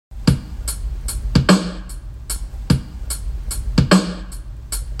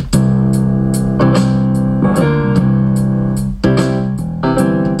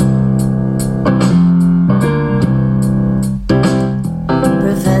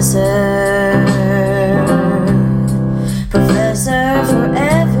Professor, Professor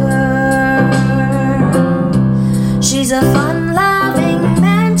Forever. She's a fun-loving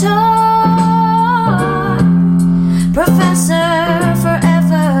mentor, Professor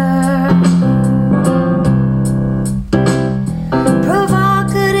Forever.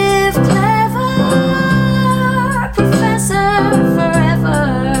 Provocative, clever, Professor Forever.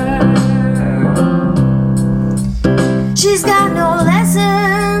 She's got no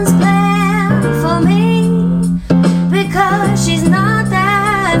lessons planned for me because she's not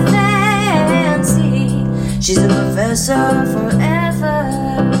that fancy. She's a professor forever.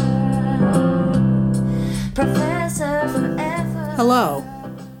 Professor forever. Hello,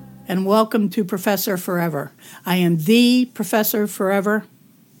 and welcome to Professor Forever. I am the Professor Forever.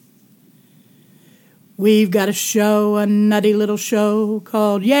 We've got a nutty little show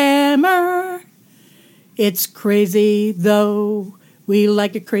called Yammer. It's crazy, though. We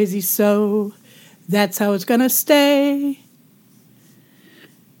like it crazy, so that's how it's gonna stay.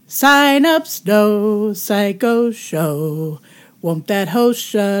 Sign-ups, no psycho show. Won't that host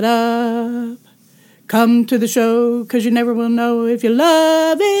shut up? Come to the show, 'cause you never will know if you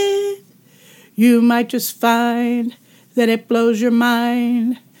love it. You might just find that it blows your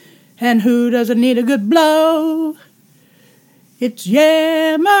mind. And who doesn't need a good blow? It's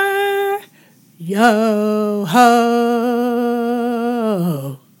Yammer. Yo-ho!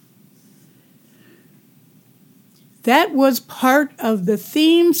 That was part of the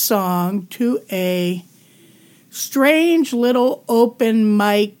theme song to a strange little open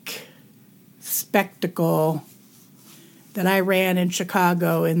mic spectacle that I ran in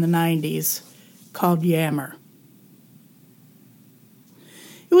Chicago in the 90s called Yammer.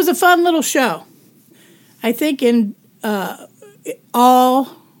 It was a fun little show. I think in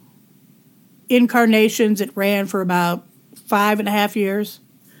all incarnations, it ran for about 5.5 years.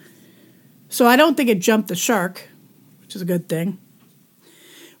 So I don't think it jumped the shark, which is a good thing.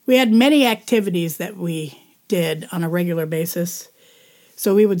 We had many activities that we did on a regular basis.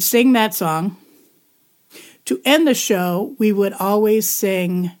 So we would sing that song. To end the show, we would always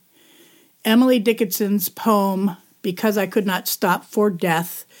sing Emily Dickinson's poem, Because I Could Not Stop for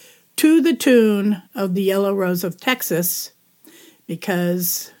Death, to the tune of The Yellow Rose of Texas,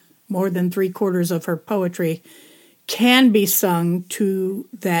 because more than 3/4 of her poetry can be sung to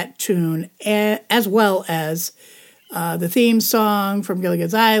that tune, as well as the theme song from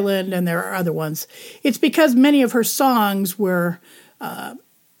Gilligan's Island, and there are other ones. It's because many of her songs were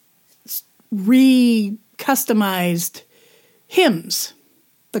re-customized hymns,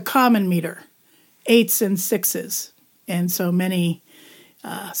 the common meter, 8s and 6s. And so many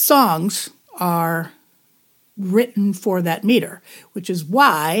songs are written for that meter, which is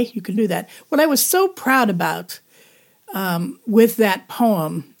why you can do that. What I was so proud about with that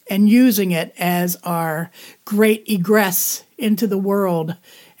poem and using it as our great egress into the world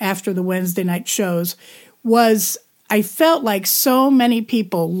after the Wednesday night shows was I felt like so many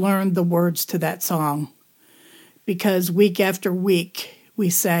people learned the words to that song because week after week we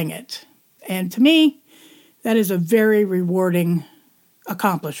sang it. And to me, that is a very rewarding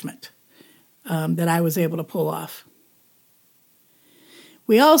accomplishment that I was able to pull off.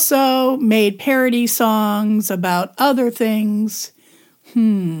 We also made parody songs about other things.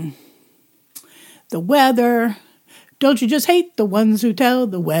 The weather. Don't you just hate the ones who tell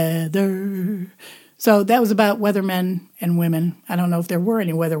the weather? So that was about weathermen and women. I don't know if there were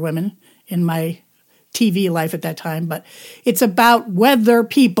any weather women in my TV life at that time, but it's about weather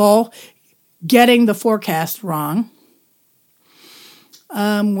people getting the forecast wrong.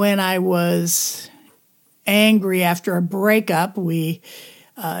 When I was angry after a breakup, we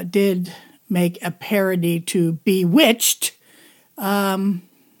did make a parody to Bewitched and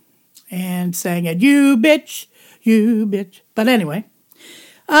sang it, you bitch, you bitch. But anyway,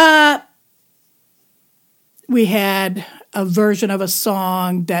 we had a version of a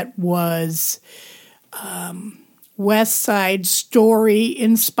song that was West Side Story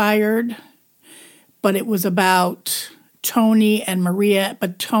inspired, but it was about Tony and Maria,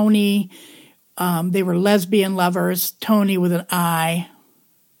 but Tony, they were lesbian lovers, Tony with an I.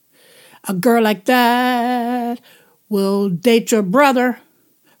 A girl like that will date your brother.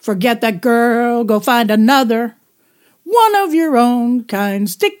 Forget that girl, go find another. One of your own kind,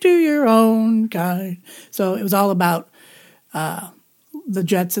 stick to your own kind. So it was all about the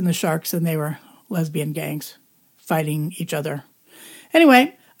Jets and the Sharks, and they were lesbian gangs fighting each other.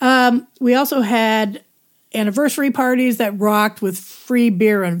 Anyway, we also had anniversary parties that rocked with free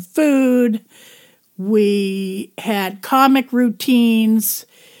beer and food. We had comic routines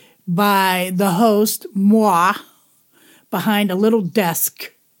by the host, moi, behind a little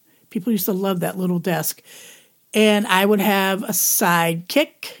desk People used to love that little desk. And I would have a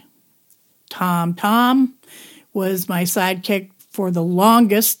sidekick. Tom was my sidekick for the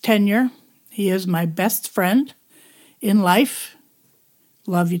longest tenure. He is my best friend in life.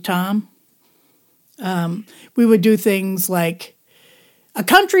 Love you, Tom. We would do things like a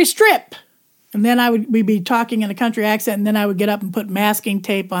country strip. And then we'd be talking in a country accent, and then I would get up and put masking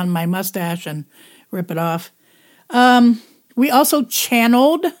tape on my mustache and rip it off. We also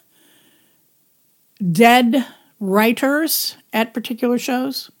channeled dead writers at particular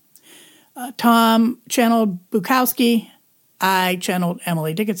shows. Tom channeled Bukowski. I channeled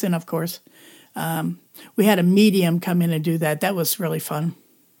Emily Dickinson, of course. We had a medium come in and do that. That was really fun.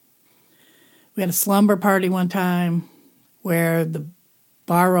 We had a slumber party one time where the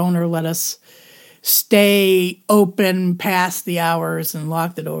bar owner let us stay open past the hours and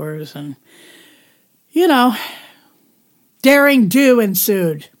lock the doors. And, daring do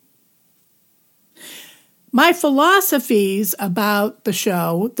ensued. My philosophies about the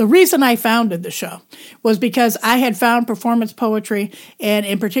show, the reason I founded the show was because I had found performance poetry, and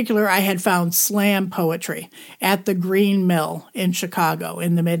in particular, I had found slam poetry at the Green Mill in Chicago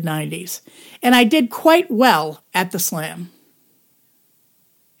in the mid-90s. And I did quite well at the slam.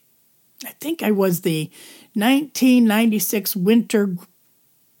 I think I was the 1996 Winter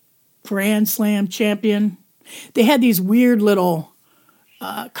Grand Slam champion. They had these weird little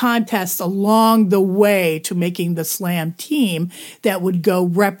contests along the way to making the slam team that would go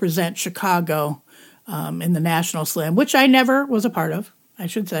represent Chicago in the National Slam, which I never was a part of, I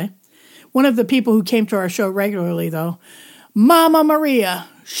should say. One of the people who came to our show regularly, though, Mama Maria,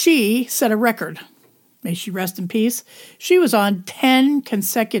 she set a record. May she rest in peace. She was on 10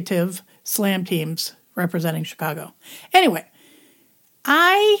 consecutive slam teams representing Chicago. Anyway,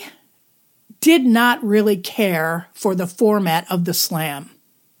 I did not really care for the format of the slam.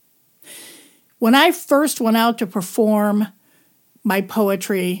 When I first went out to perform my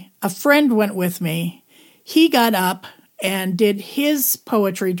poetry, a friend went with me. He got up and did his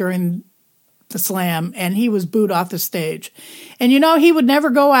poetry during the slam, and he was booed off the stage. And he would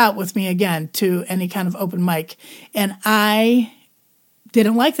never go out with me again to any kind of open mic. And I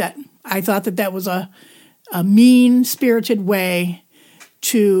didn't like that. I thought that was a mean-spirited way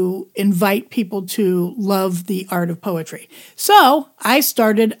to invite people to love the art of poetry. So I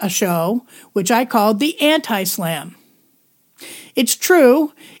started a show which I called the Anti-Slam. It's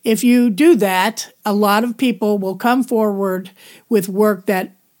true, if you do that, a lot of people will come forward with work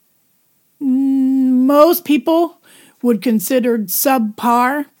that most people would consider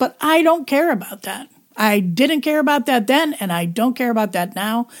subpar, but I don't care about that. I didn't care about that then, and I don't care about that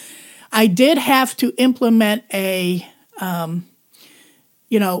now. I did have to implement I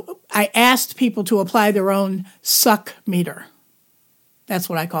asked people to apply their own suck meter. That's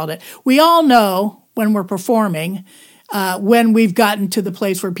what I called it. We all know when we're performing, when we've gotten to the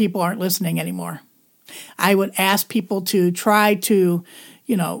place where people aren't listening anymore. I would ask people to try to,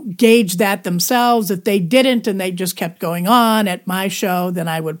 gauge that themselves. If they didn't and they just kept going on at my show, then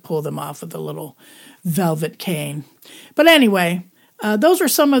I would pull them off with a little velvet cane. But anyway, those are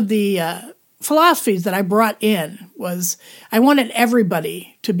some of the philosophies that I brought in. Was I wanted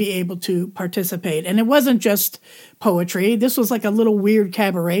everybody to be able to participate. And it wasn't just poetry. This was like a little weird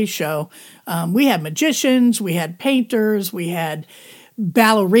cabaret show. We had magicians, we had painters, we had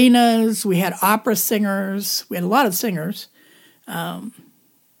ballerinas, we had opera singers, we had a lot of singers.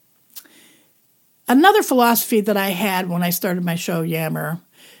 Another philosophy that I had when I started my show, Yammer,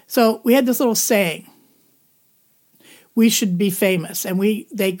 so we had this little saying, we should be famous. And we,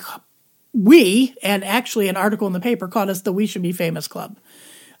 and actually an article in the paper called us the We Should Be Famous Club.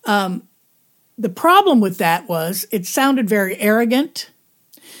 The problem with that was it sounded very arrogant,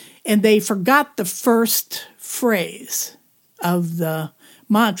 and they forgot the first phrase of the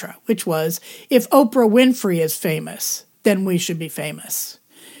mantra, which was, if Oprah Winfrey is famous, then we should be famous.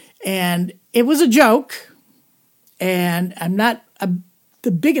 And it was a joke, and I'm not the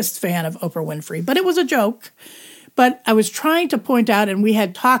biggest fan of Oprah Winfrey, but it was a joke. But I was trying to point out, and we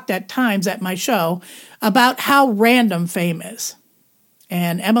had talked at times at my show, about how random fame is.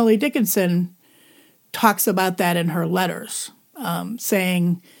 And Emily Dickinson talks about that in her letters,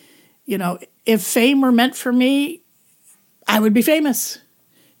 saying, if fame were meant for me, I would be famous.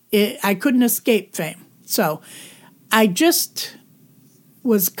 I couldn't escape fame. So I just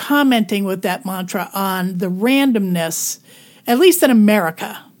was commenting with that mantra on the randomness, at least in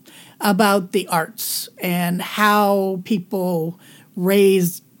America, about the arts and how people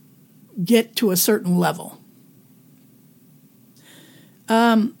get to a certain level.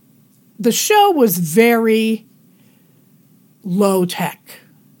 The show was very low tech.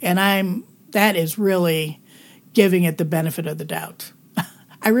 And that is really giving it the benefit of the doubt.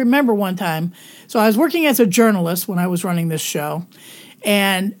 I remember one time, so I was working as a journalist when I was running this show,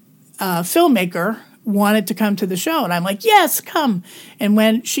 and a filmmaker wanted to come to the show. And I'm like, yes, come. And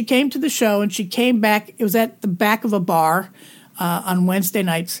when she came to the show and she came back, it was at the back of a bar on Wednesday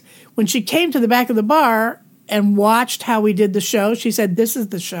nights. When she came to the back of the bar and watched how we did the show, she said, this is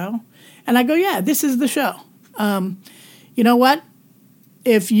the show. And I go, yeah, this is the show. You know what?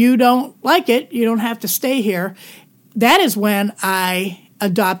 If you don't like it, you don't have to stay here. That is when I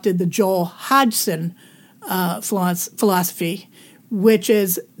adopted the Joel Hodgson philosophy, which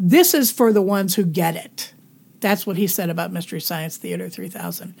is, this is for the ones who get it. That's what he said about Mystery Science Theater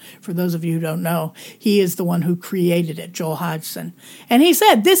 3000. For those of you who don't know, he is the one who created it, Joel Hodgson. And he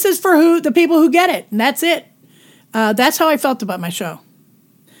said, this is for the people who get it, and that's it. That's how I felt about my show.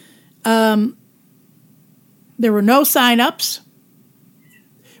 There were no sign-ups,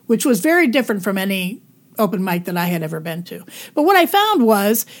 which was very different from any open mic that I had ever been to. But what I found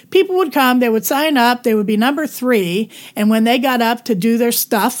was people would come, they would sign up, they would be number 3, and when they got up to do their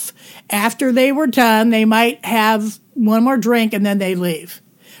stuff, after they were done, they might have one more drink and then they leave.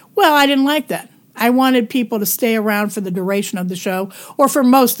 Well, I didn't like that. I wanted people to stay around for the duration of the show or for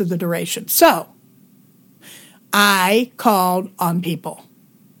most of the duration. So I called on people,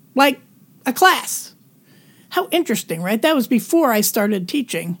 like a class. How interesting, right? That was before I started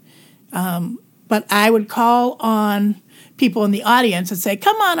teaching. But I would call on people in the audience and say,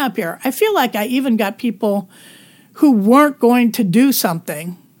 come on up here. I feel like I even got people who weren't going to do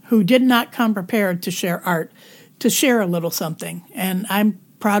something, who did not come prepared to share art, to share a little something. And I'm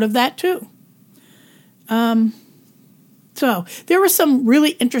proud of that too. So there were some really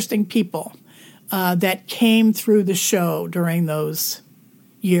interesting people that came through the show during those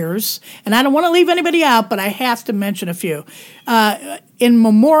years. And I don't want to leave anybody out, but I have to mention a few. In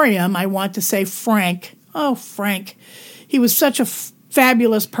memoriam, I want to say Frank. Oh, Frank. He was such a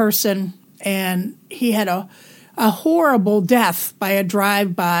fabulous person, and he had a horrible death by a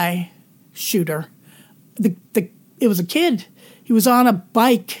drive-by shooter. It was a kid. He was on a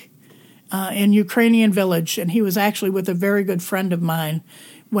bike in Ukrainian Village, and he was actually with a very good friend of mine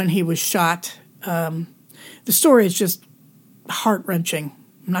when he was shot. The story is just heart-wrenching.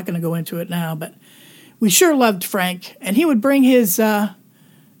 I'm not going to go into it now, but we sure loved Frank, and he would bring his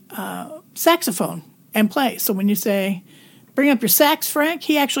saxophone and play. So when you say, bring up your sax, Frank,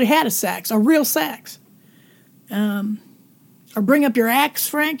 he actually had a sax, a real sax. Or bring up your axe,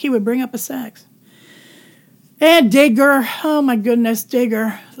 Frank, he would bring up a sax. And Digger, oh my goodness,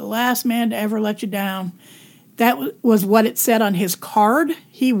 Digger, the last man to ever let you down. That was what it said on his card.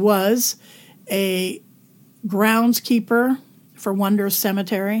 He was a groundskeeper for Wonders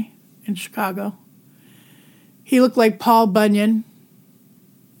Cemetery in Chicago. He looked like Paul Bunyan.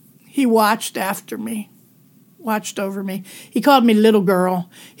 He watched after me, watched over me. He called me little girl.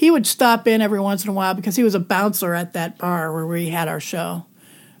 He would stop in every once in a while because he was a bouncer at that bar where we had our show.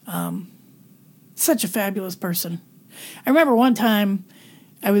 Such a fabulous person. I remember one time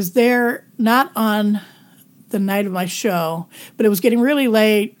I was there, not on the night of my show, but it was getting really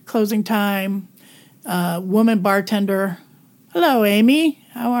late, closing time. Woman bartender. Hello, Amy.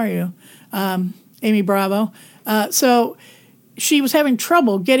 How are you? Amy Bravo. So she was having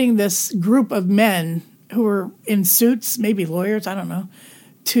trouble getting this group of men who were in suits, maybe lawyers, I don't know,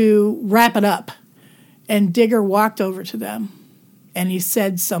 to wrap it up. And Digger walked over to them, and he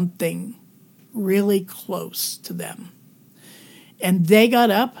said something really close to them. And they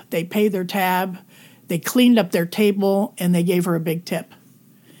got up, they paid their tab, they cleaned up their table, and they gave her a big tip.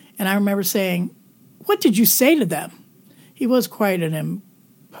 And I remember saying, what did you say to them? He was quite an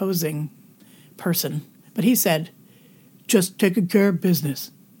imposing person. But he said, just taking care of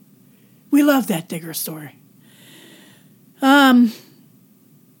business. We love that Digger story. A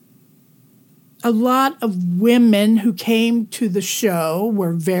lot of women who came to the show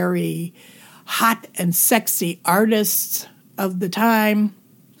were very hot and sexy artists of the time.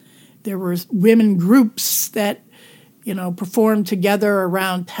 There were women groups that, performed together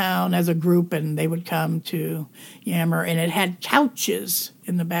around town as a group, and they would come to Yammer, and it had couches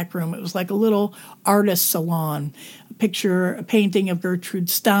in the back room. It was like a little artist salon. A painting of Gertrude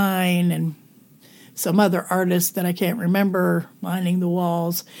Stein and some other artists that I can't remember lining the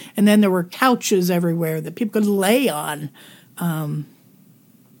walls. And then there were couches everywhere that people could lay on.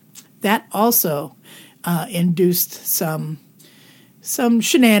 That also induced some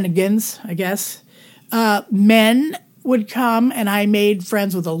shenanigans, I guess. Men would come, and I made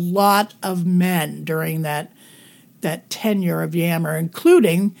friends with a lot of men during that tenure of Yammer,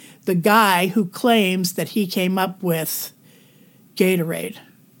 including the guy who claims that he came up with Gatorade.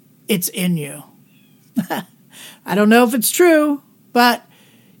 it's in you. I don't know if it's true, but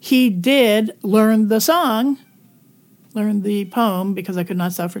he did learn the song, learn the poem, because I could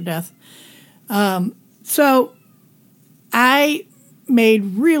not suffer death. So I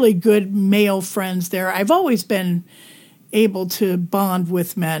made really good male friends there. I've always been able to bond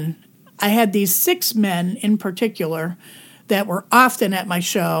with men. I had these 6 men in particular that were often at my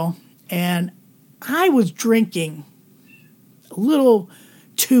show, and I was drinking a little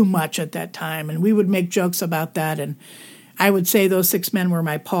too much at that time, and we would make jokes about that, and I would say those 6 men were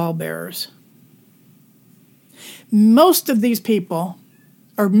my pallbearers. Most of these people,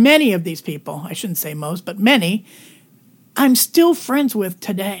 or many of these people, I shouldn't say most, but many, I'm still friends with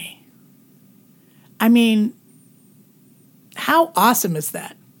today. I mean, how awesome is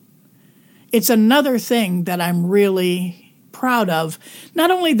that? It's another thing that I'm really proud of. Not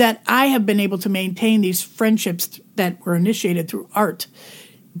only that I have been able to maintain these friendships that were initiated through art,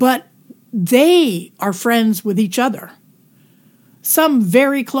 but they are friends with each other. Some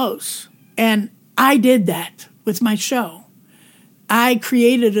very close. And I did that with my show. I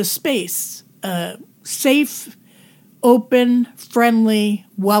created a space, a safe, open, friendly,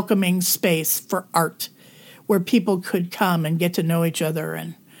 welcoming space for art where people could come and get to know each other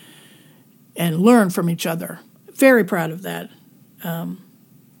and learn from each other. Very proud of that.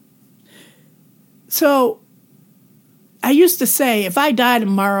 So I used to say, if I die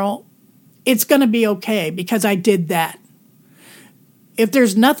tomorrow, it's going to be okay because I did that. If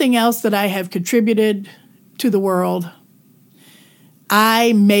there's nothing else that I have contributed to the world,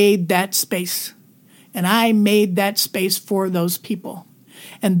 I made that space. And I made that space for those people.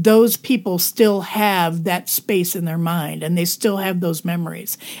 And those people still have that space in their mind, and they still have those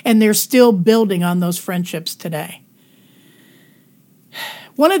memories. And they're still building on those friendships today.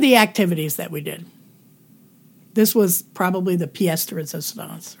 One of the activities that we did, this was probably the pièce de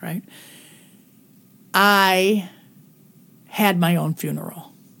résistance, right? I had my own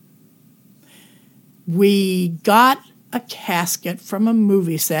funeral. We got a casket from a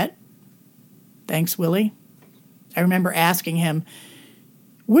movie set. Thanks, Willie. I remember asking him,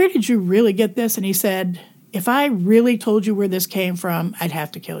 where did you really get this? And he said, if I really told you where this came from, I'd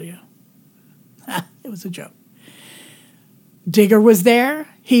have to kill you. It was a joke. Digger was there.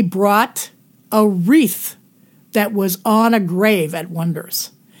 He brought a wreath that was on a grave at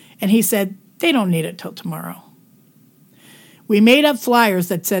Wonders. And he said, they don't need it till tomorrow. We made up flyers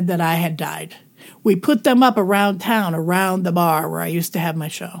that said that I had died. We put them up around town, around the bar where I used to have my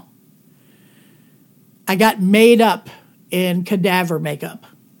show. I got made up in cadaver makeup.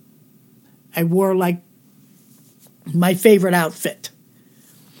 I wore like my favorite outfit.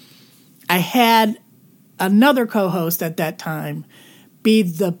 I had another co-host at that time be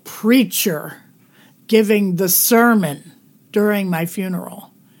the preacher giving the sermon during my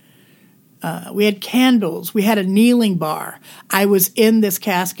funeral. We had candles. We had a kneeling bar. I was in this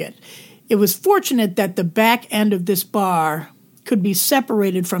casket. It was fortunate that the back end of this bar could be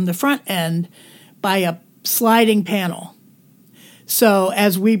separated from the front end by a sliding panel. So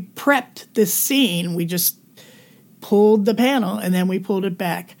as we prepped this scene, we just pulled the panel and then we pulled it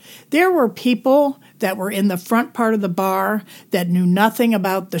back. There were people that were in the front part of the bar that knew nothing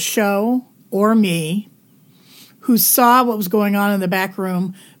about the show or me, who saw what was going on in the back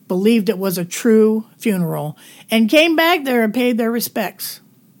room, believed it was a true funeral, and came back there and paid their respects.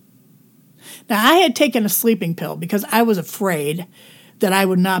 Now, I had taken a sleeping pill because I was afraid that I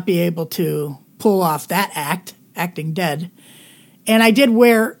would not be able to pull off that acting dead. And I did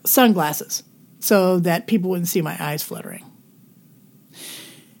wear sunglasses so that people wouldn't see my eyes fluttering.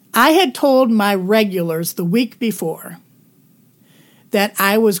 I had told my regulars the week before that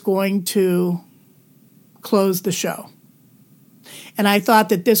I was going to close the show. And I thought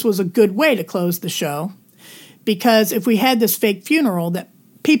that this was a good way to close the show because if we had this fake funeral, that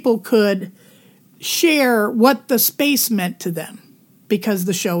people could share what the space meant to them because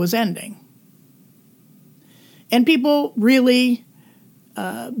the show was ending. And people really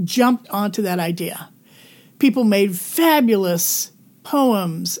jumped onto that idea. People made fabulous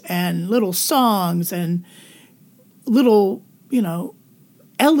poems and little songs and little,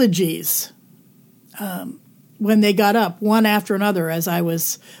 elegies when they got up, one after another, as I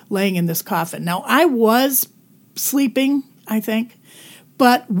was laying in this coffin. Now, I was sleeping, I think,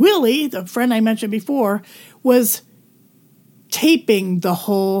 but Willie, the friend I mentioned before, was taping the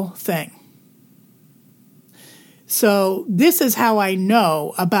whole thing. So this is how I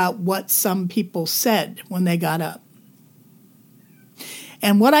know about what some people said when they got up.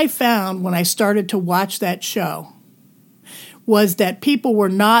 And what I found when I started to watch that show was that people were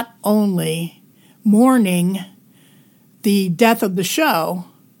not only mourning the death of the show,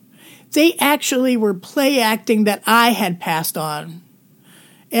 they actually were play acting that I had passed on.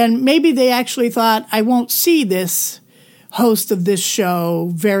 And maybe they actually thought, I won't see this host of this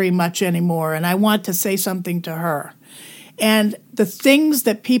show very much anymore, and I want to say something to her. And the things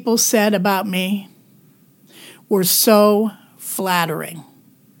that people said about me were so flattering.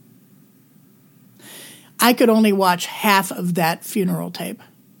 I could only watch half of that funeral tape.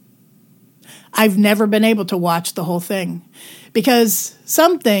 I've never been able to watch the whole thing because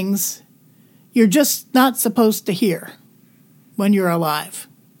some things you're just not supposed to hear when you're alive.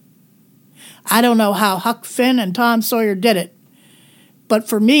 I don't know how Huck Finn and Tom Sawyer did it, but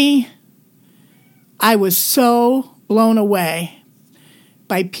for me, I was so blown away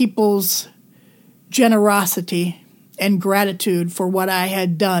by people's generosity and gratitude for what I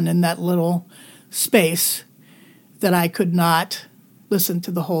had done in that little space that I could not listen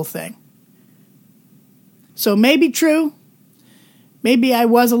to the whole thing. So maybe true. Maybe I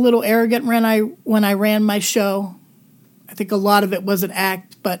was a little arrogant when I ran my show. I think a lot of it was an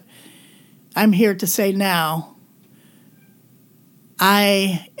act, but I'm here to say now,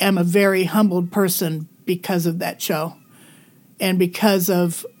 I am a very humbled person because of that show and because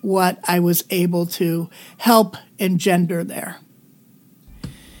of what I was able to help engender there.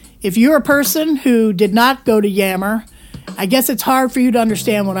 If you're a person who did not go to Yammer, I guess it's hard for you to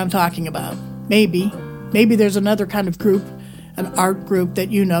understand what I'm talking about. Maybe there's another kind of group, an art group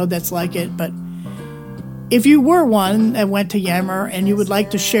that you know that's like it, but if you were one that went to Yammer and you would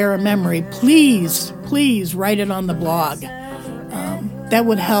like to share a memory, please write it on the blog. That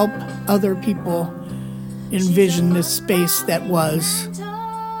would help other people envision this space that was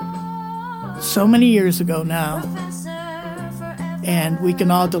so many years ago now, and we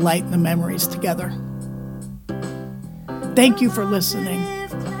can all delight in the memories together. Thank you for listening.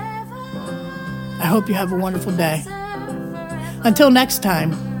 I hope you have a wonderful day. Until next time,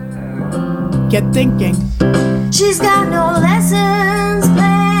 get thinking. She's got no lessons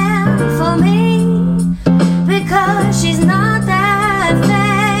planned for me because she's not that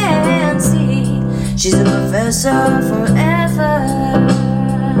fancy. She's a professor forever.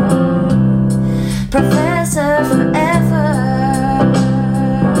 Professor forever.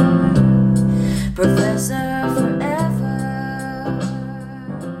 Professor